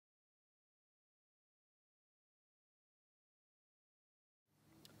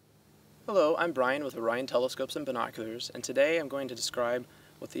Hello, I'm Brian with Orion Telescopes and Binoculars, and today I'm going to describe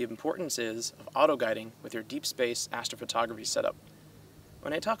what the importance is of auto-guiding with your deep space astrophotography setup.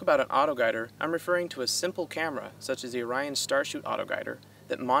 When I talk about an autoguider, I'm referring to a simple camera, such as the Orion Starshoot Autoguider,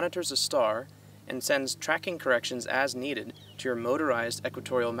 that monitors a star and sends tracking corrections as needed to your motorized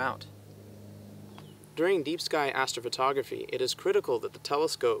equatorial mount. During deep sky astrophotography, it is critical that the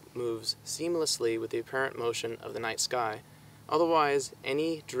telescope moves seamlessly with the apparent motion of the night sky. Otherwise,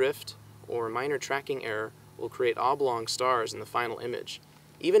 any drift or minor tracking error will create oblong stars in the final image.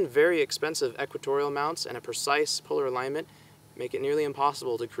 Even very expensive equatorial mounts and a precise polar alignment make it nearly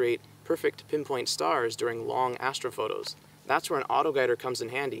impossible to create perfect pinpoint stars during long astrophotos. That's where an autoguider comes in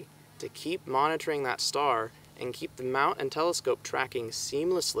handy, to keep monitoring that star and keep the mount and telescope tracking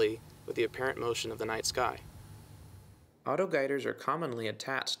seamlessly with the apparent motion of the night sky. Autoguiders are commonly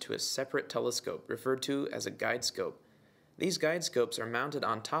attached to a separate telescope referred to as a guide scope. These guide scopes are mounted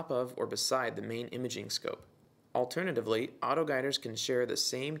on top of or beside the main imaging scope. Alternatively, autoguiders can share the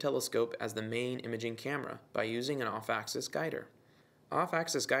same telescope as the main imaging camera by using an off-axis guider.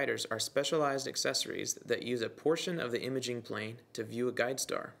 Off-axis guiders are specialized accessories that use a portion of the imaging plane to view a guide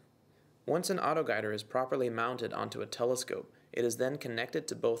star. Once an autoguider is properly mounted onto a telescope, it is then connected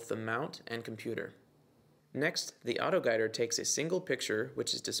to both the mount and computer. Next, the autoguider takes a single picture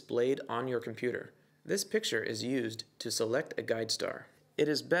which is displayed on your computer. This picture is used to select a guide star. It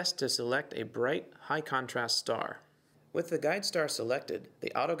is best to select a bright, high-contrast star. With the guide star selected,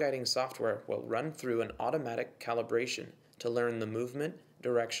 the autoguiding software will run through an automatic calibration to learn the movement,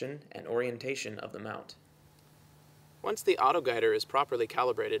 direction, and orientation of the mount. Once the autoguider is properly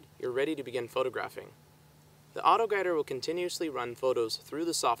calibrated, you're ready to begin photographing. The autoguider will continuously run photos through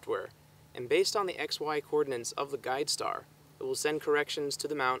the software, and based on the XY coordinates of the guide star, it will send corrections to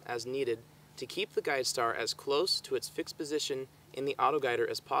the mount as needed to keep the guide star as close to its fixed position in the autoguider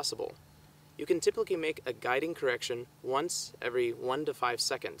as possible. You can typically make a guiding correction once every 1 to 5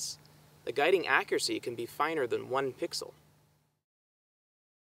 seconds. The guiding accuracy can be finer than 1 pixel.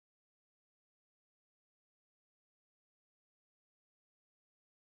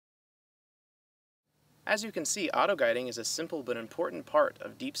 As you can see, autoguiding is a simple but important part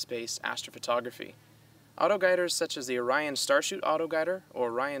of deep space astrophotography. Autoguiders such as the Orion Starshoot Autoguider or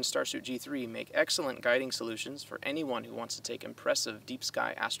Orion Starshoot G3 make excellent guiding solutions for anyone who wants to take impressive deep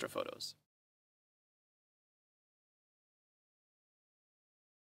sky astrophotos.